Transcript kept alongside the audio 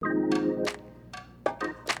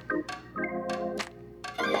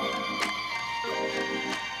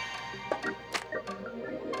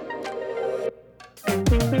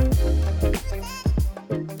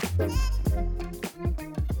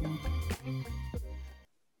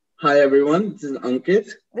Hi everyone, this is Ankit.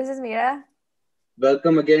 This is Mira.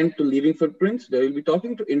 Welcome again to Leaving Footprints, where we'll be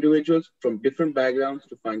talking to individuals from different backgrounds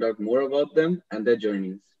to find out more about them and their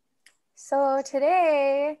journeys. So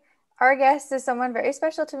today, our guest is someone very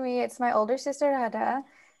special to me. It's my older sister, Radha.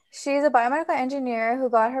 She's a biomedical engineer who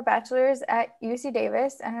got her bachelor's at UC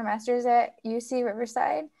Davis and her master's at UC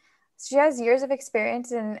Riverside. She has years of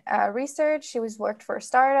experience in research. She was worked for a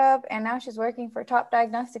startup, and now she's working for a top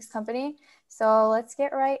diagnostics company. So let's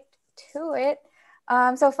get right to it.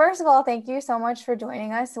 So first of all, thank you so much for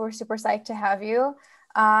joining us. We're super psyched to have you.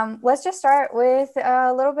 Let's just start with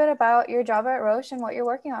a little bit about your job at Roche and what you're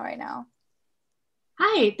working on right now.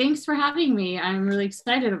 Hi, thanks for having me. I'm really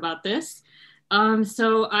excited about this.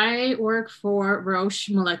 So I work for Roche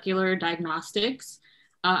Molecular Diagnostics.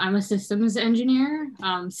 I'm a systems engineer.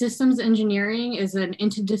 Systems engineering is an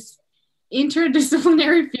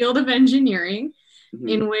interdisciplinary field of engineering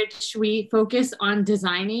in which we focus on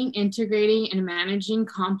designing, integrating, and managing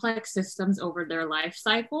complex systems over their life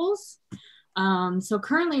cycles. So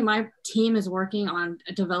currently my team is working on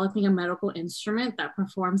developing a medical instrument that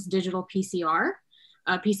performs digital PCR.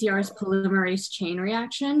 PCR is polymerase chain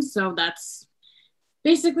reaction. So that's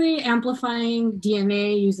basically amplifying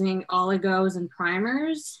DNA using oligos and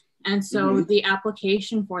primers. And so the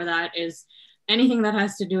application for that is anything that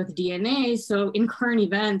has to do with DNA. So in current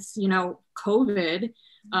events, COVID,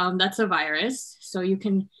 that's a virus. So you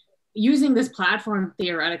can, using this platform,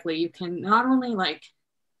 theoretically, you can not only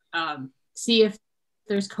see if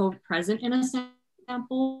there's COVID present in a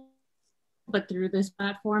sample, but through this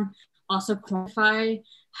platform, also quantify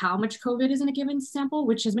how much COVID is in a given sample,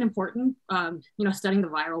 which has been important, studying the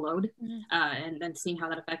viral load and then seeing how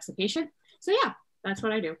that affects the patient. So yeah, that's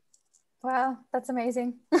what I do. Wow, that's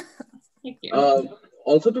amazing. Thank you.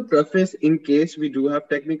 Also to preface, in case we do have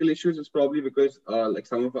technical issues, it's probably because all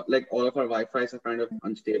of our Wi-Fi's are kind of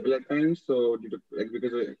unstable at times. So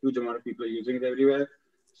because a huge amount of people are using it everywhere.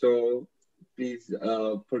 So please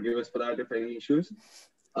forgive us for that if any issues.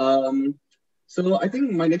 So I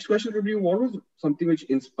think my next question would be, what was something which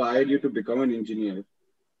inspired you to become an engineer?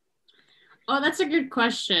 Oh, that's a good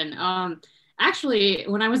question. Actually,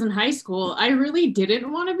 when I was in high school, I really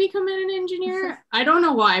didn't want to become an engineer. I don't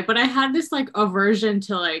know why, but I had this aversion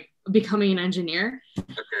to becoming an engineer.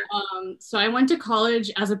 Okay. So I went to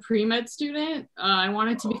college as a pre-med student. I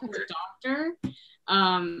wanted to become a doctor.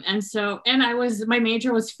 And my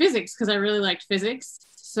major was physics because I really liked physics.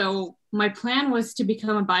 So my plan was to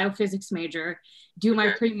become a biophysics major, do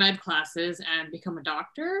my pre-med classes, and become a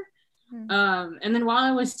doctor. And then while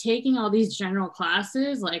I was taking all these general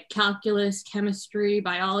classes like calculus, chemistry,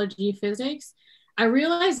 biology, physics, I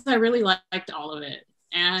realized I really liked all of it.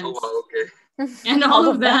 And, and all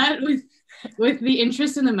of that with the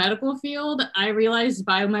interest in the medical field, I realized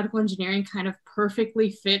biomedical engineering kind of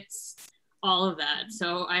perfectly fits all of that.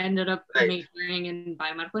 So I ended up majoring in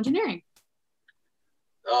biomedical engineering.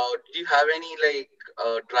 Do you have any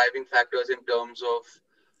driving factors in terms of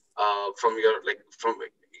from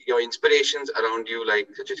your inspirations around you,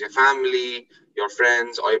 such as your family, your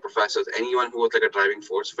friends, or your professors, anyone who was a driving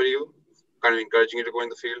force for you, kind of encouraging you to go in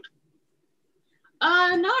the field?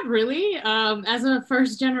 Not really. As a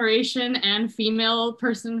first generation and female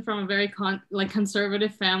person from a very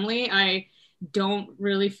conservative family, I don't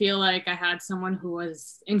really feel like I had someone who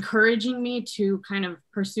was encouraging me to kind of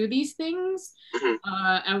pursue these things.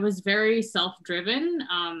 I was very self-driven.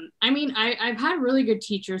 I've had really good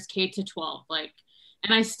teachers K to 12,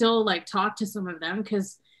 and I still talk to some of them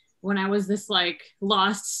because when I was this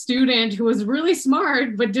lost student who was really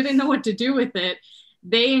smart but didn't know what to do with it,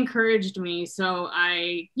 they encouraged me. So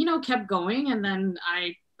I, kept going, and then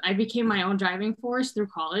I became my own driving force through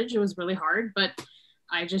college. It was really hard, but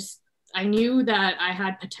I knew that I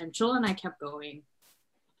had potential and I kept going.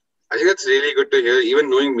 I think that's really good to hear. Even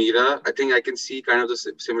knowing Mira, I think I can see kind of the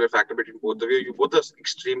similar factor between both of you. You both are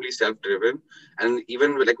extremely self-driven. And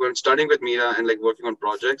even when studying with Mira and working on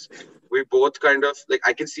projects, we both kind of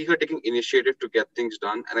I can see her taking initiative to get things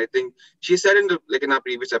done. And I think she said in our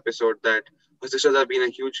previous episode that her sisters have been a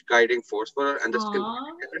huge guiding force for her, and this can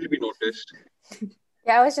definitely be noticed.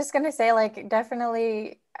 Yeah, I was just gonna say,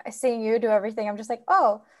 definitely seeing you do everything, I'm just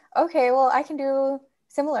oh, okay, well, I can do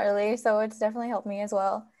similarly. So it's definitely helped me as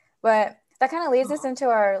well. But that kind of leads us into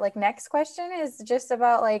our next question, is just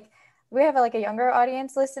about we have a younger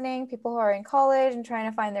audience listening, people who are in college and trying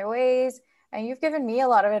to find their ways. And you've given me a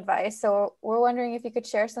lot of advice. So we're wondering if you could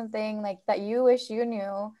share something that you wish you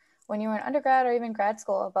knew when you were in undergrad or even grad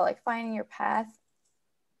school about finding your path.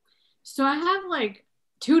 So I have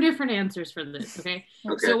two different answers for this. Okay.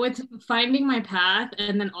 So with finding my path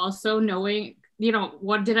and then also knowing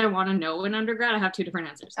what did I want to know in undergrad? I have two different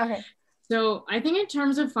answers. Okay. So I think in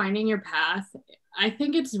terms of finding your path, I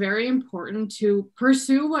think it's very important to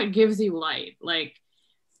pursue what gives you light, like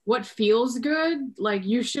what feels good. Like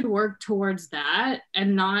you should work towards that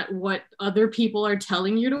and not what other people are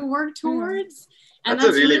telling you to work towards. And that's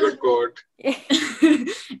a really good quote.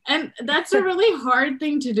 And that's a really hard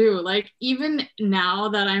thing to do. Like even now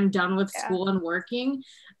that I'm done with school and working,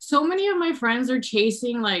 so many of my friends are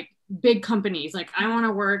chasing like big companies. Like I want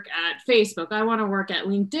to work at Facebook, I want to work at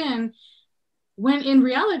LinkedIn, when in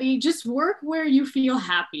reality, just work where you feel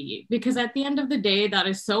happy, because at the end of the day, that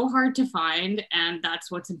is so hard to find, and that's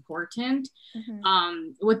what's important.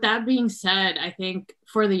 With that being said, I think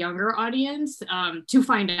for the younger audience, to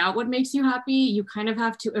find out what makes you happy, you kind of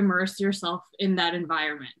have to immerse yourself in that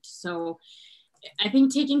environment. So I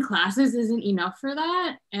think taking classes isn't enough for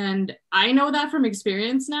that. And I know that from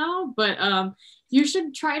experience now, but you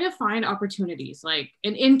should try to find opportunities like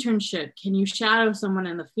an internship. Can you shadow someone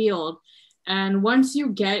in the field? And once you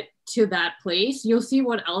get to that place, you'll see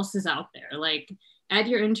what else is out there. Like at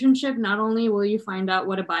your internship, not only will you find out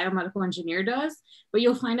what a biomedical engineer does, but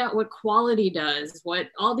you'll find out what quality does, what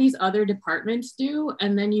all these other departments do.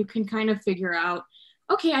 And then you can kind of figure out,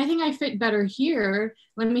 okay, I think I fit better here.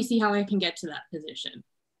 Let me see how I can get to that position.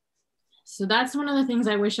 So that's one of the things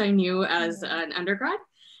I wish I knew as an undergrad.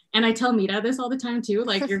 And I tell Mita this all the time too,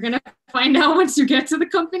 like you're going to find out once you get to the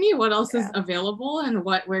company, what else is available and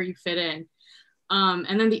where you fit in.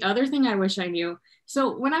 And then the other thing I wish I knew.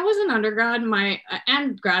 So when I was an undergrad,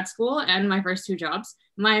 and grad school and my first two jobs,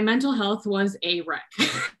 my mental health was a wreck.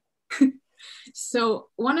 So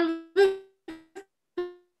one of the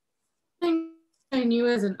things I knew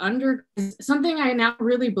as an undergrad is something I now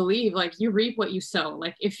really believe, like you reap what you sow.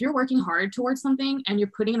 Like if you're working hard towards something and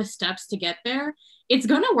you're putting in the steps to get there, it's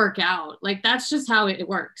going to work out. Like that's just how it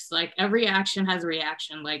works. Like every action has a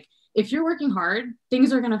reaction. Like if you're working hard,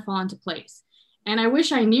 things are going to fall into place. And I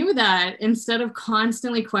wish I knew that instead of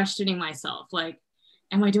constantly questioning myself, like,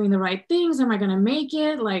 am I doing the right things? Am I going to make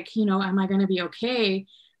it? Like, am I going to be okay?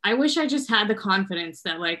 I wish I just had the confidence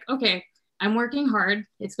that like, okay, I'm working hard.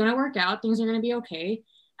 It's going to work out. Things are going to be okay.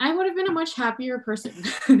 I would have been a much happier person.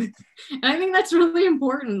 And I think that's really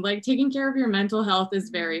important. Like taking care of your mental health is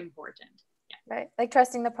very important. Yeah. Right. Like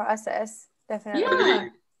trusting the process. Definitely. Yeah.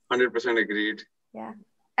 100% agreed. Yeah.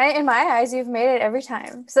 And in my eyes, you've made it every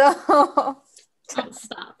time. So don't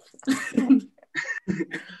stop.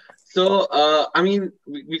 So, I mean,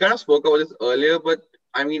 we kind of spoke about this earlier, but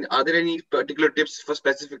I mean, are there any particular tips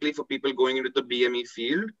specifically for people going into the BME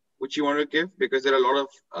field, which you want to give? Because there are a lot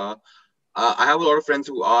of, I have a lot of friends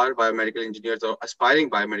who are biomedical engineers or aspiring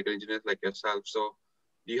biomedical engineers like yourself. So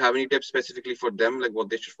do you have any tips specifically for them, like what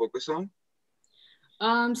they should focus on?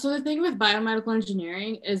 So the thing with biomedical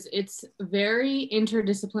engineering is it's very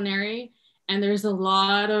interdisciplinary, and there's a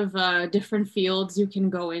lot of different fields you can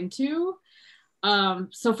go into.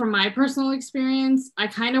 So from my personal experience, I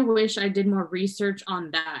kind of wish I did more research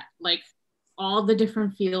on that, like all the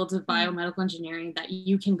different fields of biomedical engineering that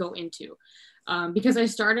you can go into. Because I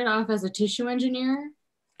started off as a tissue engineer,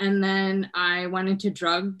 and then I went into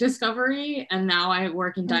drug discovery, and now I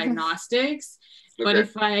work in diagnostics. But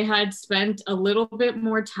if I had spent a little bit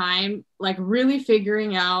more time, like really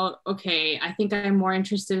figuring out, okay, I think I'm more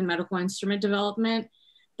interested in medical instrument development,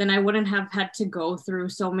 then I wouldn't have had to go through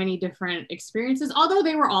so many different experiences, although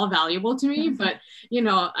they were all valuable to me. But,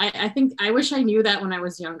 I think I wish I knew that when I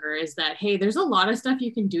was younger, is that, hey, there's a lot of stuff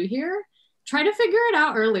you can do here. Try to figure it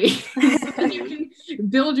out early so that you can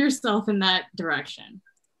build yourself in that direction.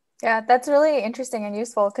 Yeah, that's really interesting and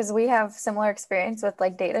useful because we have similar experience with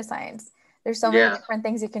like data science. There's so many different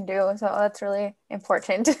things you can do. So that's really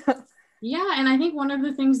important. Yeah. And I think one of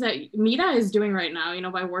the things that Mita is doing right now,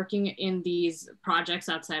 by working in these projects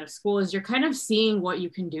outside of school, is you're kind of seeing what you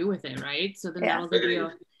can do with it, right? So then that'll give you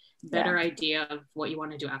a better idea of what you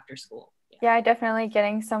want to do after school. Yeah, definitely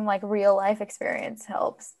getting some like real life experience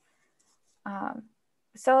helps.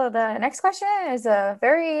 So the next question is a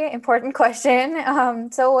very important question.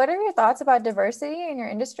 So what are your thoughts about diversity in your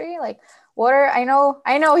industry? Like I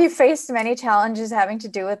know you faced many challenges having to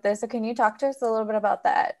do with this. So can you talk to us a little bit about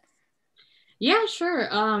that? Yeah, sure.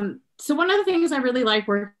 So one of the things I really like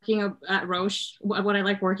working at Roche, what I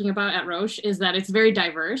like working about at Roche is that it's very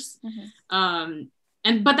diverse. But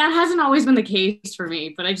that hasn't always been the case for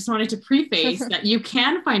me, but I just wanted to preface that you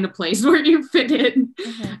can find a place where you fit in.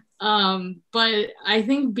 But I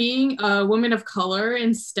think being a woman of color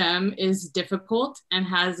in STEM is difficult and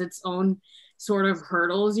has its own sort of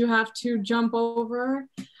hurdles you have to jump over.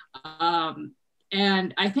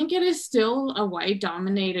 And I think it is still a white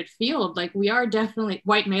dominated field. Like we are definitely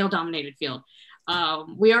white male dominated field.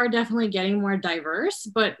 We are definitely getting more diverse,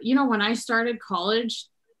 but you know, when I started college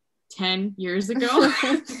 10 years ago,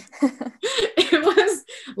 it was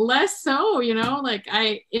less so, you know, like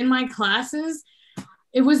in my classes,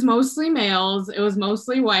 it was mostly males, it was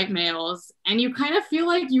mostly white males, and you kind of feel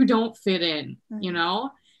like you don't fit in, you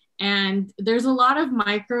know? And there's a lot of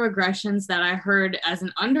microaggressions that I heard as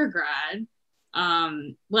an undergrad.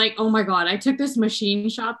 Like, oh my God, I took this machine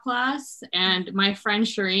shop class, and my friend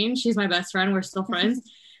Shireen, she's my best friend, we're still friends.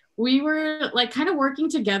 We were like kind of working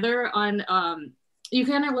together on, you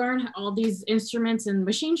kind of learn all these instruments in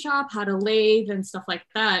machine shop, how to lathe and stuff like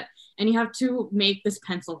that. And you have to make this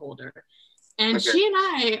pencil holder. And she and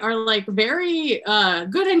I are like very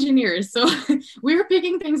good engineers. So we were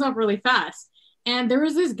picking things up really fast. And there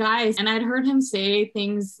was this guy, and I'd heard him say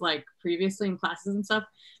things like previously in classes and stuff,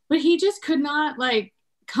 but he just could not like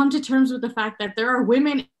come to terms with the fact that there are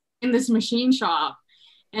women in this machine shop.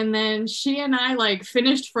 And then she and I like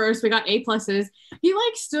finished first. We got A pluses. He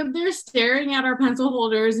like stood there staring at our pencil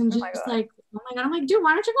holders and just like, oh my God. I'm like, dude,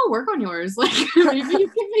 why don't you go work on yours? Like maybe you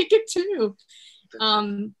can make it too.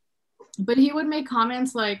 But he would make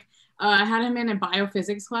comments like, I had him in a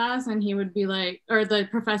biophysics class, and he would be like, or the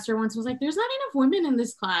professor once was like, there's not enough women in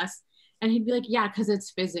this class. And he'd be like, yeah, because it's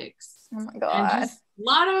physics. Oh my God. And just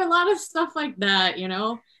a lot of stuff like that, you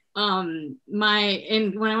know. When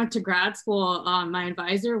I went to grad school, my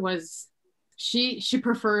advisor was, she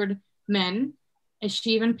preferred men, and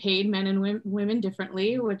she even paid men and women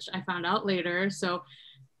differently, which I found out later. So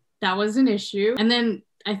that was an issue. And then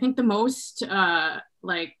I think the most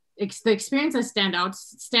the experience that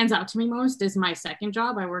stands out to me most is my second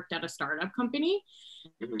job. I worked at a startup company,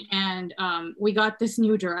 and we got this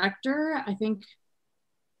new director. I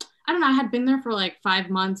don't know, I had been there for like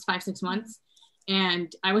 5, 6 months,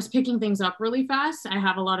 and I was picking things up really fast. I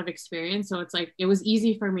have a lot of experience, so it's like it was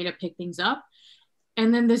easy for me to pick things up.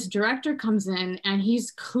 And then this director comes in, and he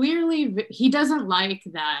doesn't like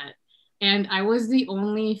that. And I was the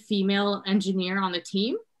only female engineer on the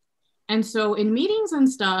team. And so in meetings and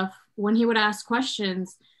stuff, when he would ask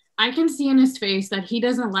questions, I can see in his face that he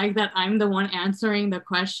doesn't like that I'm the one answering the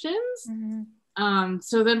questions.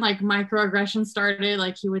 So then like microaggression started.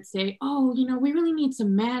 Like he would say, oh, you know, we really need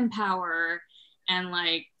some manpower and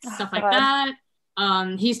like stuff like that.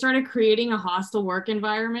 He started creating a hostile work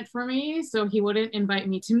environment for me. So he wouldn't invite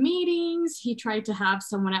me to meetings. He tried to have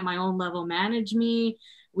someone at my own level manage me.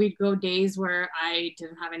 We'd go days where I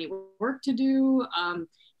didn't have any work to do.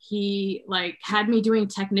 He like had me doing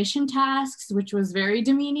technician tasks, which was very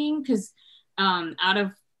demeaning because out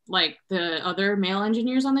of like the other male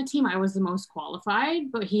engineers on the team, I was the most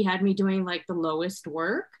qualified, but he had me doing like the lowest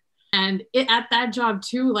work. And at that job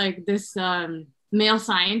too, like this male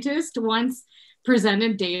scientist once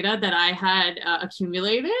presented data that I had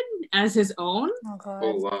accumulated as his own.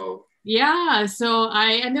 Oh, wow. Yeah, so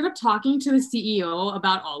I ended up talking to the CEO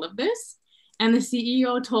about all of this, and the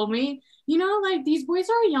CEO told me, you know, like these boys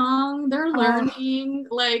are young, they're learning,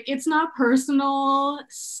 like it's not personal.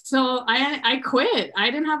 So I quit. I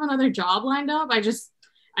didn't have another job lined up.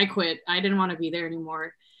 I quit. I didn't want to be there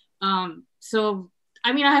anymore. So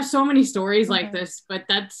I mean, I have so many stories like this, but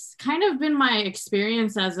that's kind of been my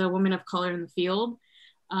experience as a woman of color in the field.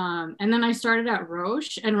 And then I started at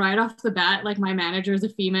Roche, and right off the bat, like my manager is a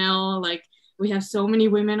female, like we have so many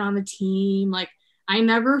women on the team. Like I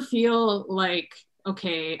never feel like,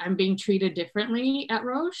 okay, I'm being treated differently at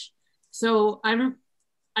Roche. So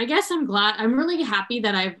I guess I'm really happy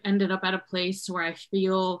that I've ended up at a place where I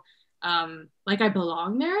feel like I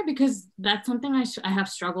belong there, because that's something I have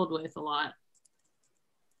struggled with a lot.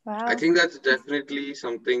 Wow. I think that's definitely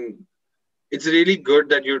something. It's really good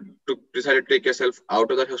that you decided to take yourself out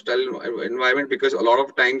of that hostile environment, because a lot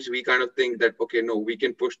of times we kind of think that, okay, no, we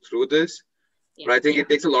can push through this. Yeah. But I think it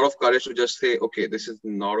takes a lot of courage to just say, okay, this is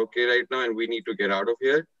not okay right now, and we need to get out of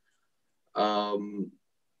here.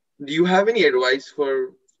 Do you have any advice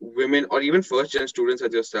for women or even first-gen students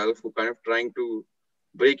as yourself who kind of trying to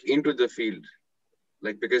break into the field?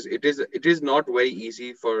 Like, because it is not very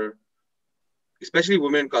easy for especially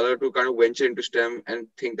women of color to kind of venture into STEM and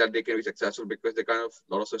think that they can be successful, because they kind of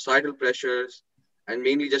a lot of societal pressures and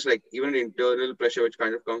mainly just like even internal pressure, which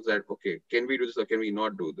kind of comes that, okay, can we do this or can we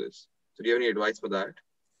not do this? So do you have any advice for that?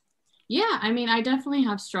 Yeah, I mean, I definitely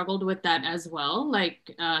have struggled with that as well, like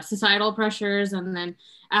societal pressures. And then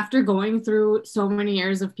after going through so many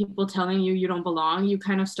years of people telling you don't belong, you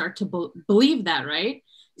kind of start to believe that, right?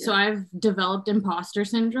 Yeah. So I've developed imposter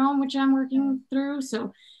syndrome, which I'm working through.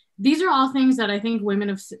 So these are all things that I think women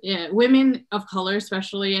of color,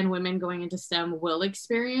 especially, and women going into STEM will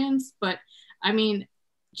experience. But I mean,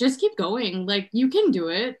 just keep going. Like, you can do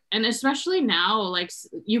it. And especially now, like,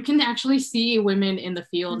 you can actually see women in the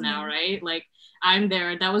field now, right? Like, I'm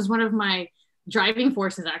there. That was one of my driving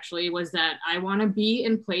forces, actually, was that I want to be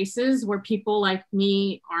in places where people like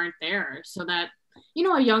me aren't there, so that, you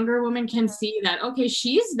know, a younger woman can see that, okay,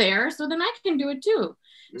 she's there, so then I can do it too.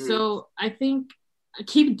 So I think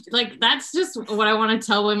keep, like, that's just what I want to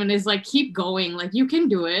tell women is, like, keep going. Like, you can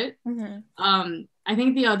do it. I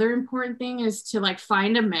think the other important thing is to, like,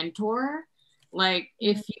 find a mentor. Like,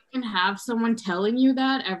 if you can have someone telling you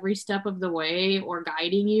that every step of the way or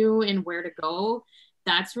guiding you in where to go,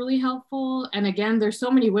 that's really helpful. And again, there's so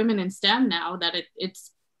many women in STEM now that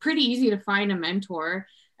it's pretty easy to find a mentor.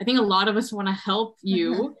 I think a lot of us want to help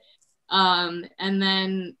you. And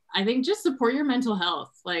then I think just support your mental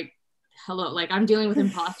health. Like, hello, like, I'm dealing with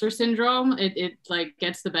imposter syndrome. It like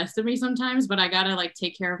gets the best of me sometimes, but I gotta, like,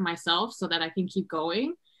 take care of myself so that I can keep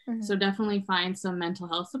going. So definitely find some mental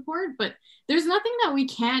health support, but there's nothing that we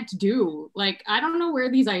can't do. Like, I don't know where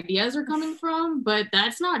these ideas are coming from, but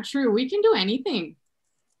that's not true. We can do anything.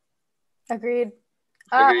 Agreed.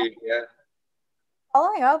 Agreed, yeah.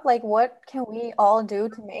 Following up, like, what can we all do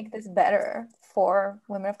to make this better for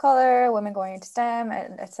women of color, women going into STEM,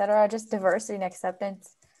 and etc.? Just diversity and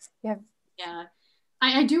acceptance. Yeah.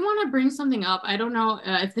 I do want to bring something up. I don't know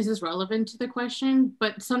if this is relevant to the question,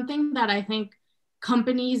 but something that I think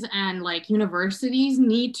companies and, like, universities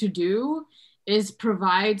need to do is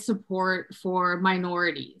provide support for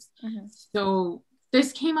minorities. So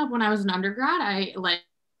this came up when I was an undergrad. I like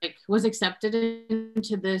was accepted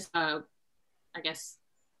into this, I guess,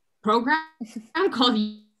 program called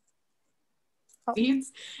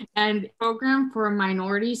Leads, and program for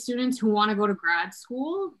minority students who want to go to grad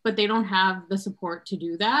school, but they don't have the support to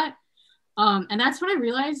do that. And that's when I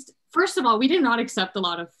realized, first of all, we did not accept a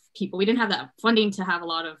lot of people. We didn't have that funding to have a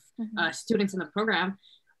lot of students in the program.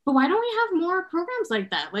 But why don't we have more programs like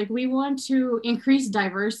that? Like, we want to increase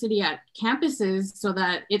diversity at campuses so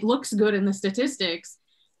that it looks good in the statistics,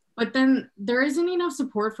 but then there isn't enough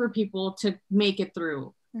support for people to make it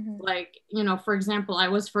through. Like, you know, for example, I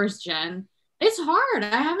was first gen. It's hard.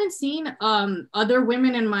 I haven't seen other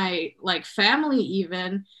women in my, like, family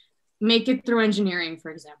even make it through engineering, for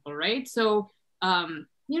example, right? So,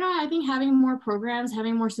 you know, I think having more programs,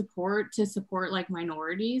 having more support to support, like,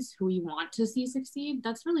 minorities who you want to see succeed,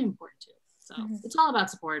 that's really important too. So it's all about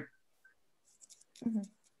support.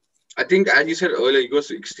 I think, as you said earlier, you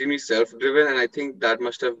were extremely self-driven, and I think that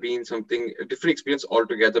must have been a different experience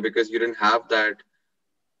altogether, because you didn't have that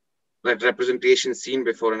representation seen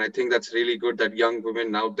before. And I think that's really good that young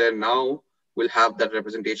women out there now will have that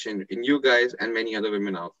representation in you guys and many other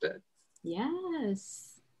women out there. Yes.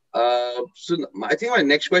 So I think my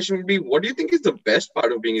next question would be, what do you think is the best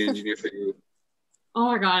part of being an engineer for you? Oh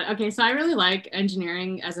my God. Okay. So I really like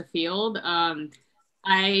engineering as a field.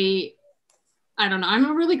 I don't know. I'm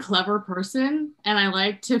a really clever person and I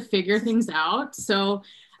like to figure things out. So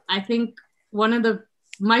I think one of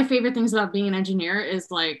my favorite things about being an engineer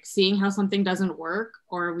is, like, seeing how something doesn't work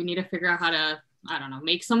or we need to figure out how to, I don't know,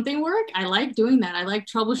 make something work. I like doing that. I like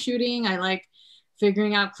troubleshooting. I like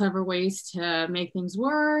figuring out clever ways to make things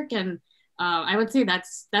work. And I would say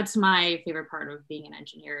that's my favorite part of being an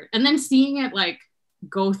engineer. And then seeing it, like,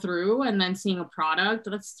 go through and then seeing a product,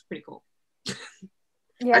 that's pretty cool.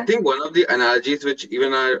 Yeah. I think one of the analogies which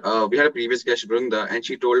even we had a previous guest, Brunda, and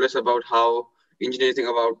she told us about how engineering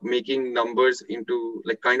about making numbers into,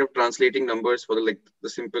 like, kind of translating numbers for the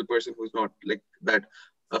simple person who's not, like, that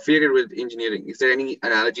affiliated with engineering. Is there any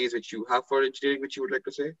analogies which you have for engineering which you would like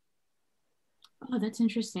to say? Oh, that's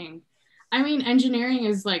interesting. I mean, engineering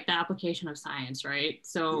is, like, the application of science, right?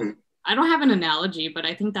 So I don't have an analogy, but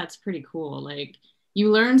I think that's pretty cool. Like, you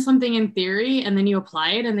learn something in theory and then you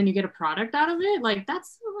apply it and then you get a product out of it. Like,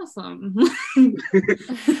 that's awesome.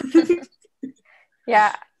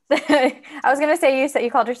 Yeah. I was gonna say you said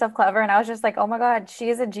you called yourself clever, and I was just like, oh my God,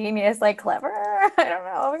 she's a genius. Like, clever? I don't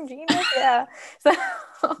know, I'm a genius. Yeah. So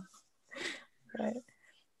right.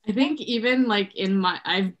 I think even, like,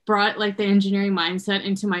 I've brought, like, the engineering mindset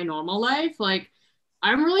into my normal life. Like,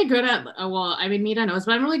 I'm really good at, well, I mean, Mita knows,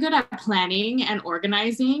 but I'm really good at planning and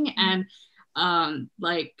organizing and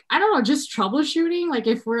like, I don't know, just troubleshooting. Like,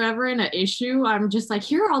 if we're ever in an issue, I'm just like,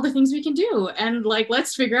 here are all the things we can do, and, like,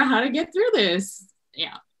 let's figure out how to get through this.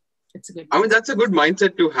 Yeah, it's a good mindset. I mean, that's a good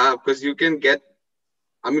mindset to have, because you can get,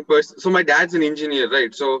 I mean, so my dad's an engineer,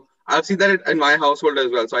 right? So I've seen that in my household as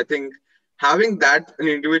well. So I think having that, an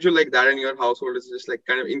individual like that in your household is just, like,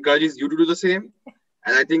 kind of encourages you to do the same.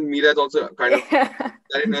 And I think Mira's also kind of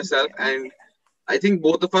that in herself. And I think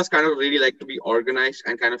both of us kind of really like to be organized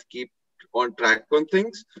and kind of keep on track on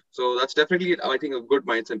things. So that's definitely, I think, a good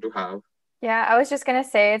mindset to have. Yeah, I was just gonna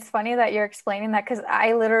say it's funny that you're explaining that because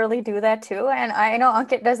I literally do that too, and I know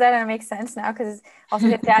Ankit does that, and it makes sense now because also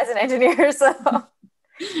his dad's an engineer. So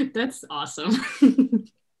That's awesome.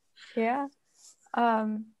 yeah.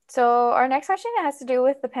 So our next question has to do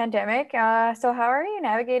with the pandemic. So how are you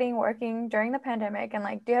navigating working during the pandemic, and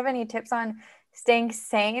like, do you have any tips on staying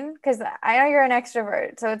sane? Because I know you're an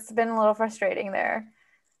extrovert, so it's been a little frustrating there.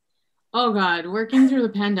 Oh God, working through the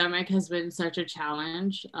pandemic has been such a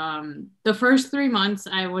challenge. The first 3 months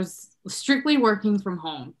I was strictly working from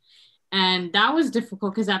home. And that was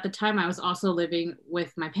difficult because at the time I was also living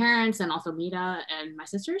with my parents and also Mira and my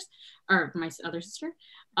sisters, or my other sister.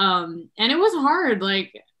 And it was hard.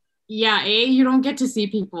 Like, yeah, you don't get to see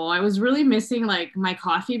people. I was really missing like my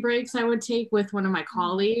coffee breaks I would take with one of my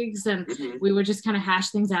colleagues, and we would just kind of hash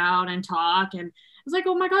things out and talk. And I was like,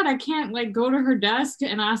 oh my God, I can't like go to her desk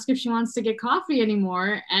and ask if she wants to get coffee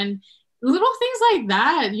anymore. And little things like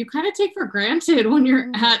that you kind of take for granted when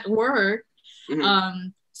you're at work.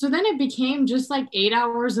 So then it became just like 8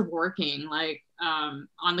 hours of working, like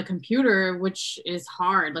on the computer, which is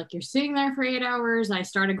hard. Like you're sitting there for 8 hours. I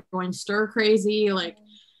started going stir crazy. Like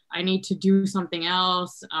I need to do something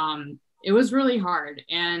else. It was really hard.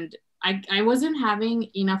 And I wasn't having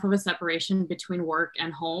enough of a separation between work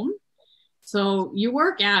and home. So you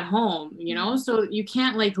work at home, you know, so you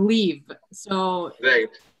can't like leave. So, right.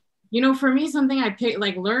 You know, for me, something I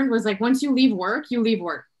learned was like, once you leave work, you leave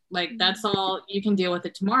work. Like that's all, you can deal with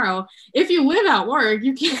it tomorrow. If you live at work,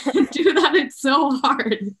 you can't do that. It's so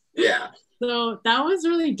hard. Yeah. So that was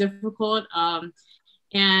really difficult.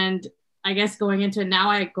 And I guess going into now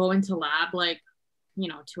I go into lab like, you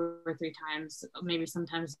know, 2 or 3 times, maybe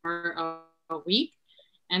sometimes more a week.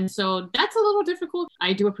 And so that's a little difficult.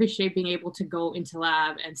 I do appreciate being able to go into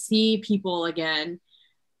lab and see people again.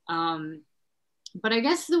 But I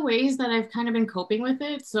guess the ways that I've kind of been coping with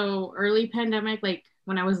it. So early pandemic, like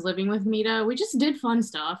when I was living with Mita, we just did fun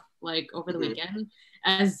stuff like over the weekend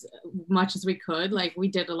as much as we could. Like we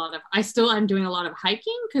did I'm doing a lot of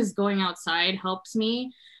hiking because going outside helps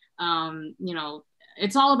me. You know,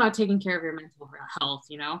 it's all about taking care of your mental health,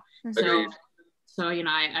 you know? So, you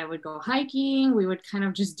know, I would go hiking. We would kind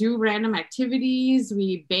of just do random activities.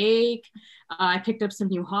 We bake. I picked up some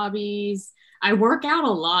new hobbies. I work out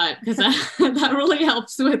a lot because that really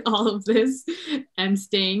helps with all of this and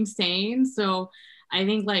staying sane. So I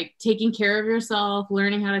think like taking care of yourself,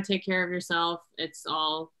 learning how to take care of yourself, it's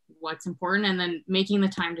all what's important. And then making the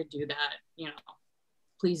time to do that, you know,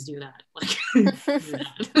 please do that. Like, do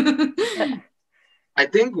that. I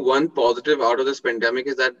think one positive out of this pandemic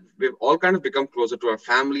is that we've all kind of become closer to our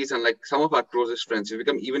families, and like some of our closest friends, we've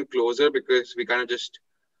become even closer because we kind of just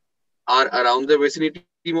are around the vicinity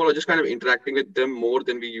more, or just kind of interacting with them more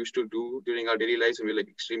than we used to do during our daily lives, and we're like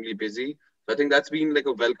extremely busy. So I think that's been like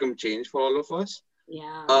a welcome change for all of us.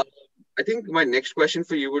 Yeah. I think my next question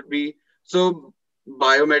for you would be, so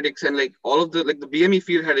biomedics and like all of the BME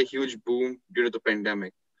field had a huge boom due to the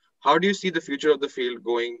pandemic. How do you see the future of the field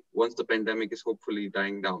going once the pandemic is hopefully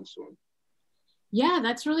dying down soon? Yeah,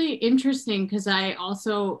 that's really interesting because I'm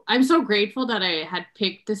so grateful that I had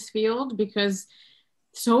picked this field because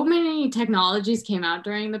so many technologies came out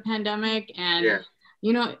during the pandemic. And,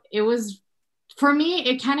 you know, it was, for me,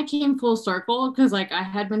 it kind of came full circle because like I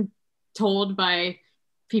had been told by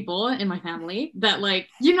people in my family that like,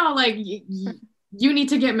 you know, like you need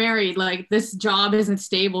to get married, like this job isn't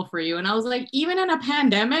stable for you. And I was like, even in a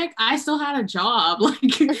pandemic, I still had a job. Like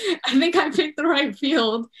I think I picked the right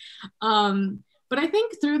field. But I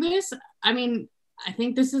think through this, I mean, I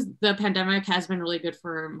think the pandemic has been really good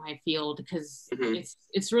for my field because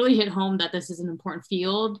it's really hit home that this is an important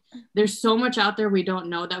field. There's so much out there we don't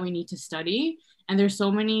know that we need to study. And there's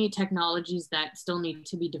so many technologies that still need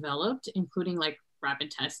to be developed, including like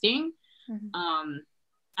rapid testing.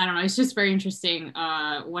 I don't know, it's just very interesting.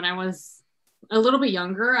 When I was a little bit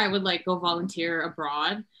younger, I would like go volunteer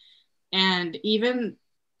abroad. And even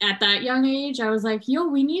at that young age, I was like, yo,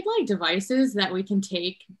 we need like devices that we can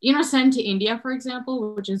take, you know, send to India, for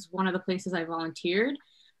example, which is one of the places I volunteered.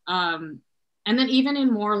 And then even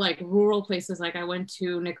in more like rural places, like I went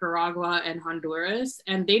to Nicaragua and Honduras,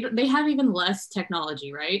 and they have even less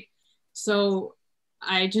technology, right? So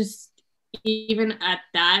I just, even at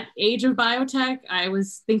that age of biotech, I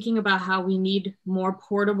was thinking about how we need more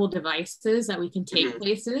portable devices that we can take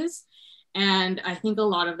places. And I think a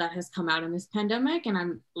lot of that has come out in this pandemic, and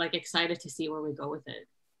I'm like excited to see where we go with it.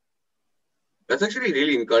 That's actually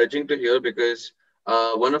really encouraging to hear because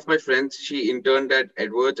one of my friends, she interned at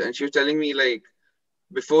Edwards, and she was telling me like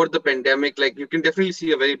before the pandemic, like you can definitely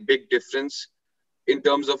see a very big difference in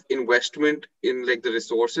terms of investment in like the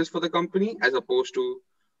resources for the company, as opposed to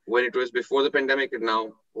when it was before the pandemic and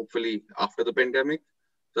now hopefully after the pandemic.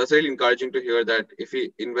 So that's really encouraging to hear that if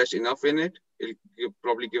we invest enough in it, it'll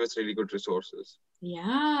probably give us really good resources.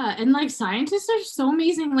 Yeah, and like scientists are so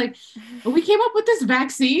amazing. Like we came up with this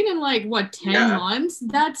vaccine in like what 10 months?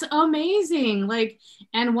 That's amazing. Like,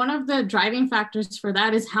 and one of the driving factors for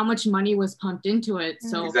that is how much money was pumped into it.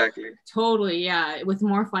 So exactly, totally, yeah. With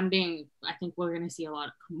more funding, I think we're gonna see a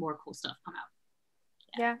lot more cool stuff come out.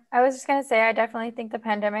 Yeah, I was just gonna say I definitely think the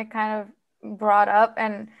pandemic kind of brought up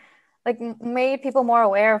and like made people more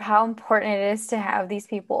aware of how important it is to have these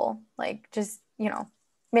people, like just,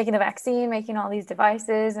 making the vaccine, making all these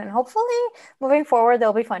devices, and hopefully moving forward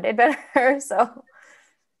they'll be funded better. So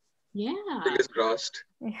yeah, fingers crossed.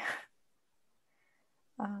 yeah.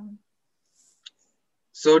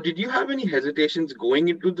 So did you have any hesitations going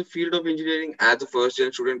into the field of engineering as a first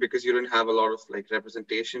gen student because you didn't have a lot of like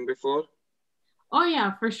representation before? Oh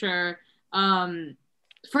yeah, for sure.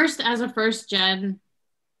 First, as a first gen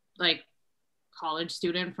like college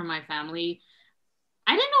student from my family,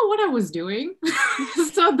 I didn't know what I was doing.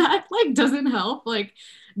 So that like doesn't help, like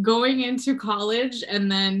going into college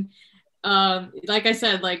and then like I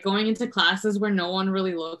said, like going into classes where no one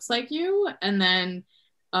really looks like you, and then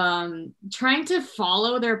trying to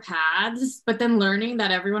follow their paths, but then learning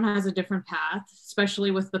that everyone has a different path,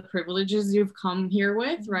 especially with the privileges you've come here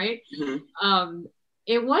with, right? Mm-hmm.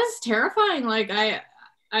 It was terrifying. Like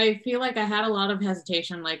I feel like I had a lot of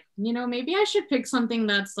hesitation, like, maybe I should pick something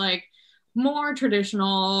that's like more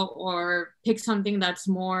traditional, or pick something that's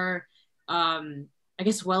more I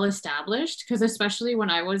guess well established, because especially when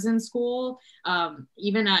I was in school,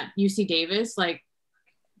 even at UC Davis, like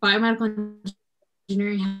biomedical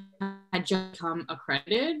engineering had just become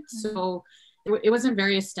accredited, so it wasn't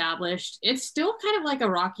very established. It's still kind of like a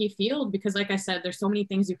rocky field because, like I said, there's so many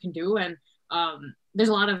things you can do, and there's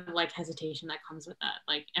a lot of like hestation that comes with that.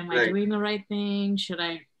 Like, am I doing the right thing? Should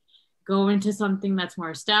I go into something that's more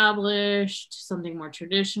established, something more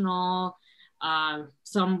traditional,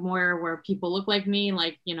 somewhere where people look like me,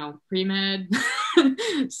 like, pre-med?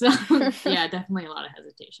 So yeah, definitely a lot of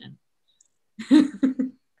hesitation.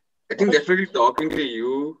 I think definitely talking to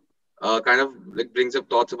you kind of like brings up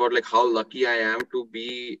thoughts about like how lucky I am to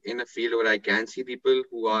be in a field where I can see people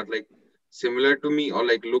who are like similar to me or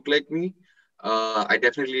like look like me. I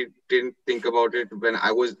definitely didn't think about it when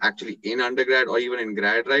I was actually in undergrad or even in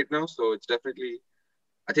grad right now. So it's definitely,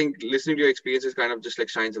 I think listening to your experiences kind of just like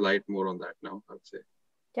shines a light more on that now, I would say.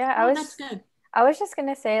 Yeah, that's good. I was just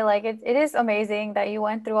gonna say, like, it is amazing that you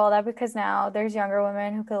went through all that, because now there's younger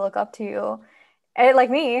women who could look up to you,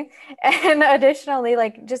 like me. And additionally,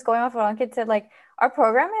 like, just going off what Ankit said, like, our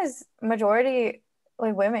program is majority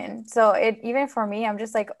like women. So even for me, I'm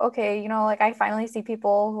just like, okay, like I finally see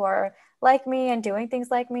people who are like me and doing things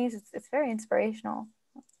like me. So it's very inspirational.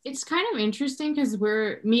 It's kind of interesting because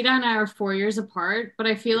Mira and I are 4 years apart, but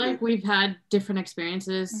I feel like we've had different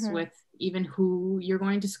experiences with even who you're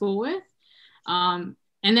going to school with. And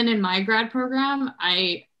then in my grad program,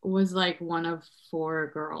 I was like one of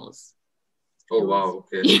 4 girls. Oh, wow.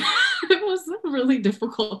 Okay. It was really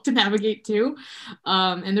difficult to navigate too.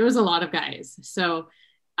 And there was a lot of guys. So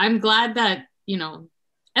I'm glad that,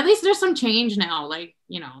 at least there's some change now. Like,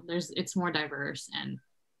 it's more diverse, and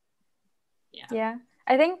yeah. Yeah.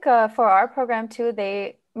 I think for our program too,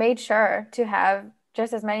 they made sure to have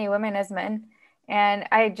just as many women as men. And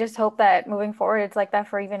I just hope that moving forward, it's like that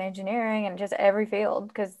for even engineering and just every field,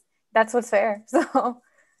 because that's what's fair. So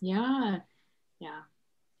yeah.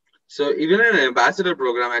 So even in an ambassador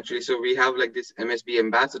program, actually, so we have like this MSB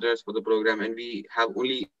ambassadors for the program, and we have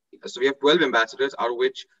 12 ambassadors, out of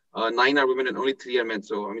which 9 are women and only 3 are men.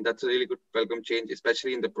 So I mean, that's a really good welcome change,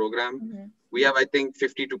 especially in the program. We have, I think,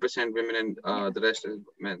 52% women and the rest is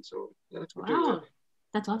men. So that's good to hear.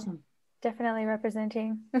 That's awesome. Definitely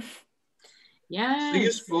representing. Yeah. So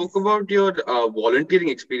you spoke about your volunteering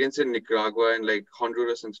experience in Nicaragua and like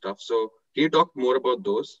Honduras and stuff. So can you talk more about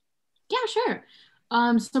those? Yeah, sure.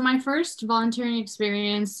 So my first volunteering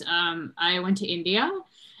experience, I went to India,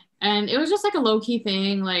 and it was just like a low-key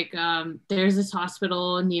thing. Like, there's this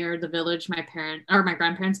hospital near the village my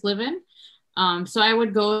grandparents live in. So I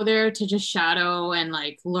would go there to just shadow and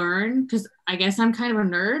like learn, because I guess I'm kind of a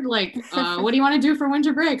nerd. Like, what do you want to do for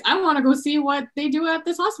winter break? I want to go see what they do at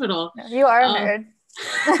this hospital. You are a nerd.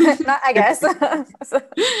 Not, I guess.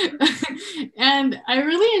 And I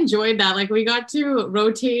really enjoyed that. Like, we got to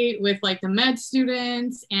rotate with like the med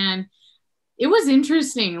students, and it was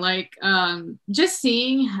interesting. Like, just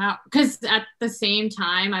seeing how, because at the same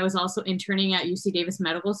time I was also interning at UC Davis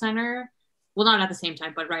Medical Center well, not at the same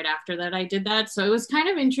time, but right after that I did that. So it was kind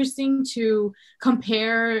of interesting to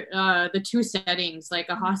compare the two settings, like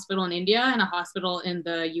a hospital in India and a hospital in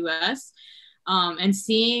the US, and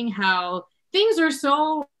seeing how things are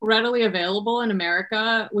so readily available in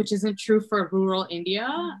America, which isn't true for rural India.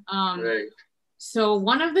 Right. So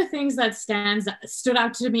one of the things that stood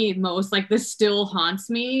out to me most, like this still haunts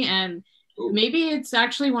me, and maybe it's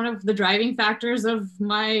actually one of the driving factors of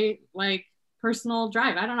my like personal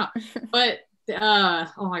drive. I don't know, but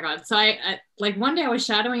oh my god. So I like one day I was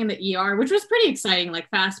shadowing in the ER, which was pretty exciting, like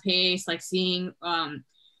fast paced, like seeing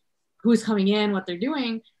who's coming in, what they're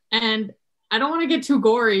doing, and I don't want to get too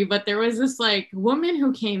gory, but there was this like woman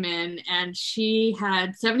who came in and she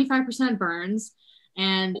had 75% burns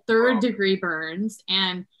and third-degree burns.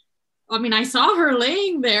 And I mean, I saw her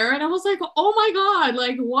laying there and I was like, oh my God,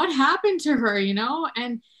 like what happened to her, you know?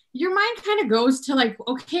 And your mind kind of goes to like,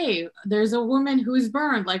 okay, there's a woman who's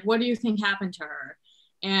burned. Like, what do you think happened to her?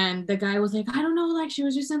 And the guy was like, I don't know, like she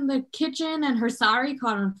was just in the kitchen and her sari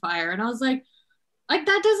caught on fire. And I was like,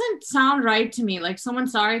 that doesn't sound right to me. Like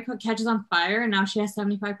someone's sari catches on fire and now she has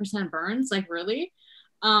 75% burns. Like really?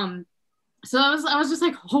 So I was just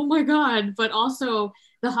like, oh my God. But also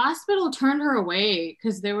the hospital turned her away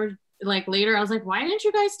because they were like later, I was like, why didn't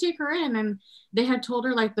you guys take her in? And they had told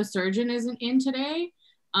her like the surgeon isn't in today.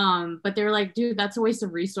 But they were like, dude, that's a waste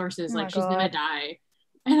of resources. Like she's gonna die.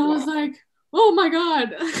 And I was like, oh my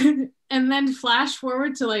God. And then flash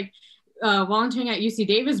forward to like volunteering at UC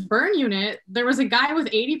Davis burn unit, there was a guy with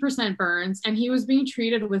 80% burns and he was being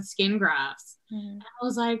treated with skin grafts. And I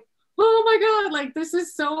was like, oh my God, like this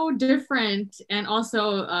is so different. And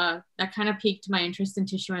also that kind of piqued my interest in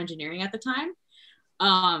tissue engineering at the time.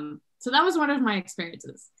 So that was one of my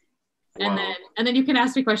experiences. Wow. And then you can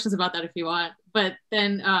ask me questions about that if you want. But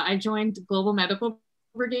then I joined Global Medical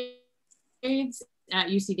Brigades at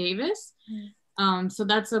UC Davis. So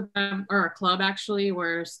that's a club actually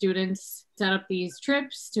where students set up these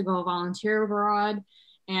trips to go volunteer abroad.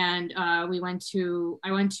 And I went to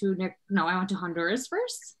Honduras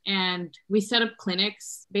first, and we set up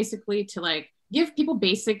clinics basically to like give people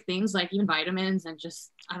basic things like even vitamins and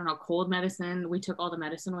just, I don't know, cold medicine. We took all the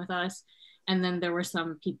medicine with us. And then there were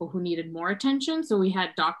some people who needed more attention. So we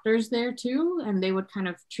had doctors there too, and they would kind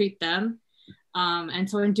of treat them. And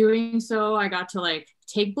so in doing so, I got to like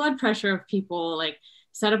take blood pressure of people, like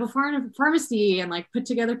set up a pharmacy and like put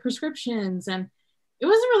together prescriptions. And it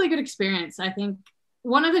was a really good experience. I think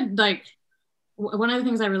one of the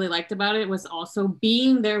things I really liked about it was also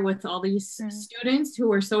being there with all these students who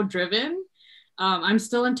were so driven. I'm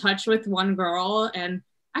still in touch with one girl, and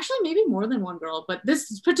actually maybe more than one girl, but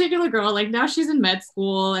this particular girl, like now she's in med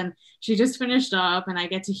school and she just finished up, and I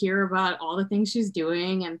get to hear about all the things she's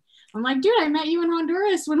doing. And I'm like, dude, I met you in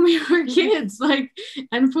Honduras when we were kids, like,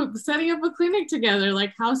 and setting up a clinic together,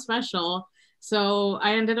 like how special. So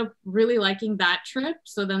I ended up really liking that trip.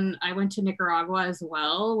 So then I went to Nicaragua as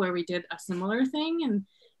well, where we did a similar thing. And,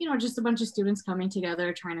 you know, just a bunch of students coming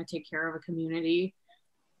together, trying to take care of a community.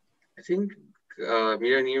 I think,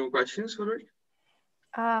 Mira, any more questions for her?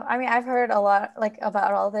 I mean, I've heard a lot like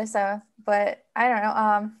about all this, but I don't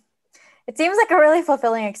know. It seems like a really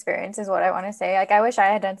fulfilling experience is what I want to say. Like, I wish I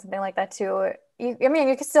had done something like that too. I mean,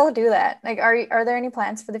 you could still do that. Like, are there any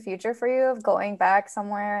plans for the future for you of going back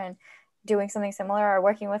somewhere and doing something similar, or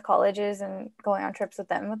working with colleges and going on trips with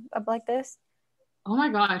them like this? Oh my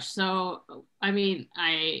gosh. So, I mean,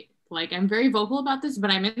 I'm very vocal about this,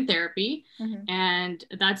 but I'm in therapy. And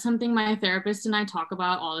that's something my therapist and I talk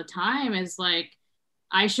about all the time is like,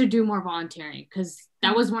 I should do more volunteering, because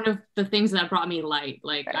that was one of the things that brought me light.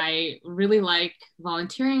 Like, I really like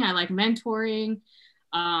volunteering. I like mentoring.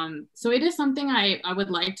 So it is something I would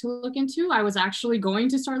like to look into. I was actually going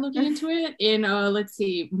to start looking into it in,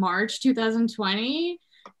 March 2020.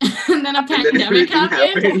 And then a pandemic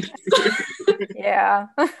happened. Yeah.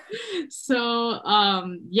 So, I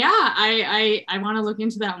want to look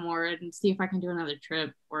into that more and see if I can do another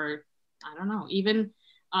trip, or I don't know, even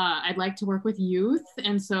I'd like to work with youth.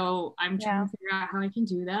 And so I'm trying to figure out how I can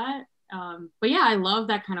do that. But yeah, I love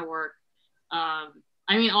that kind of work. I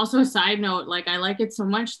mean, also a side note, like I like it so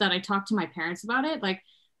much that I talk to my parents about it. Like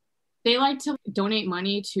they like to donate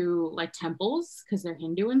money to like temples because they're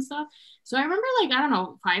Hindu and stuff. So I remember like, I don't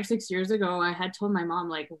know, 5-6 years ago, I had told my mom,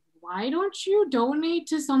 like, why don't you donate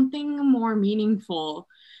to something more meaningful?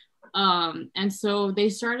 And so they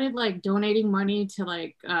started like donating money to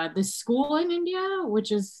like this school in India,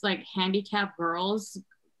 which is like handicapped girls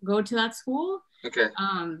go to that school. Okay.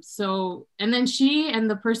 So, and then she and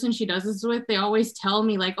the person she does this with, they always tell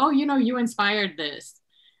me like, oh, you know, you inspired this.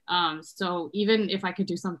 So even if I could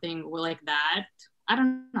do something like that, I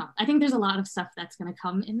don't know. I think there's a lot of stuff that's going to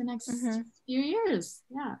come in the next few years.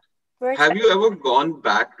 Yeah. Have you ever gone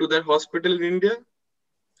back to that hospital in India?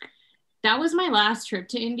 That was my last trip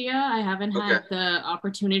to India. I haven't had the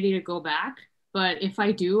opportunity to go back, but if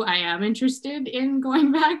I do, I am interested in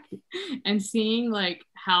going back and seeing like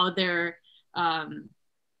how they've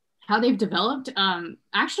developed.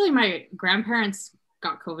 Actually, my grandparents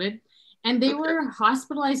got COVID and they were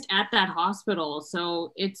hospitalized at that hospital.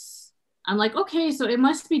 So I'm like, okay, so it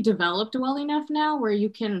must be developed well enough now where you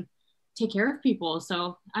can take care of people.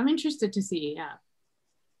 So I'm interested to see.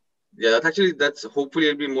 Yeah, that's hopefully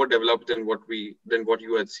it'll be more developed than what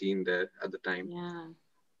you had seen there at the time. Yeah.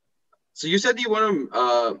 So you said you want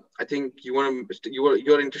to, I think you're interested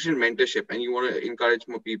in mentorship and you want to encourage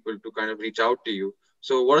more people to kind of reach out to you.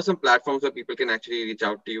 So what are some platforms where people can actually reach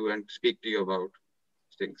out to you and speak to you about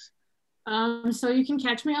things? So you can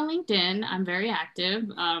catch me on LinkedIn. I'm very active.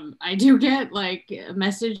 I do get like a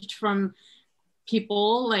message from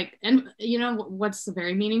people like, and you know what's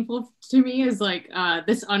very meaningful to me is like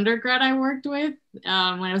this undergrad I worked with when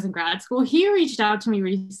I was in grad school. He reached out to me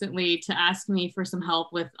recently to ask me for some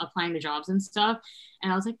help with applying to jobs and stuff,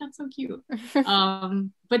 and I was like, that's so cute.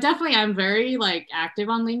 But definitely I'm very like active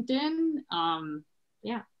on LinkedIn.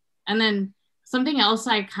 Yeah. And then something else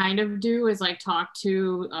I kind of do is like talk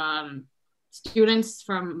to students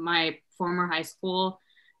from my former high school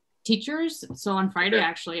teachers. So on Friday,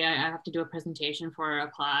 actually, I have to do a presentation for a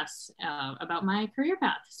class about my career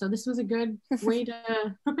path. So this was a good way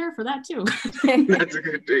to prepare for that too. That's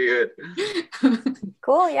good to hear.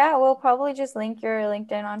 Cool. Yeah, we'll probably just link your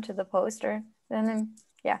LinkedIn onto the poster. And then,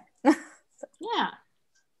 yeah. Yeah.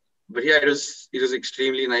 But yeah, it was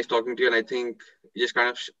extremely nice talking to you. And I think you just kind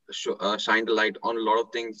of shined a light on a lot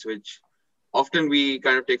of things which often we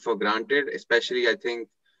kind of take for granted, especially I think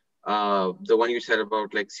the one you said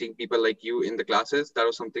about like seeing people like you in the classes. That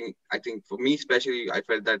was something I think for me especially, I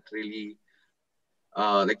felt that really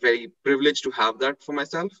like very privileged to have that for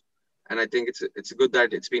myself. And I think it's good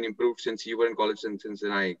that it's been improved since you were in college and since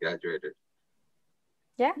then I graduated.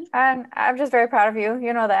 Yeah, and I'm just very proud of you.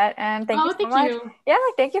 You know that, and thank you so much. Yeah,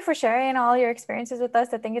 like thank you for sharing all your experiences with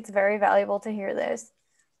us. I think it's very valuable to hear this.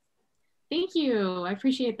 Thank you. I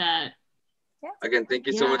appreciate that. Yeah. Again, thank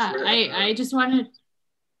you so much. I just wanted.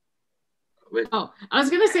 Oh, I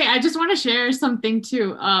was gonna say I just want to share something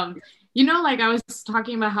too. You know, like I was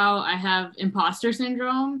talking about how I have imposter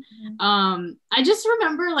syndrome. I just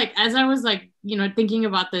remember like as I was like, you know, thinking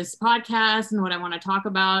about this podcast and what I want to talk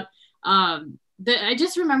about, I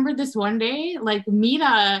just remembered this one day, like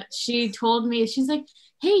Mita, she told me, she's like,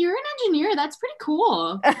 hey, you're an engineer. That's pretty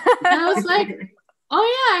cool. And I was like,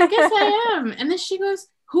 oh yeah, I guess I am. And then she goes,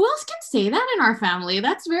 who else can say that in our family?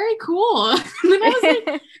 That's very cool. And then I was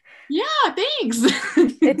like, yeah, thanks.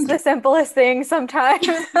 It's the simplest thing sometimes.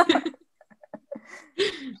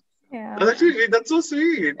 Yeah. Actually, that's so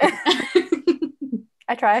sweet.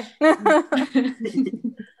 I try.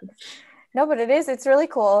 No, but it's really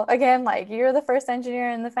cool. Again, like you're the first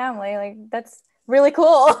engineer in the family. Like that's really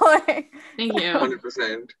cool. Thank you.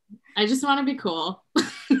 100%. I just want to be cool.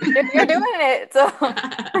 You're doing it. So.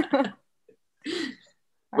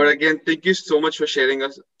 But again, thank you so much for sharing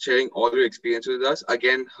all your experiences with us.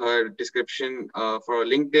 Again, her description for her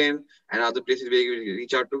LinkedIn and other places where you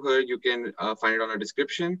reach out to her, you can find it on her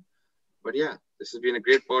description. But yeah, this has been a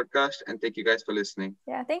great podcast and thank you guys for listening.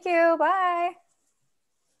 Yeah, thank you. Bye.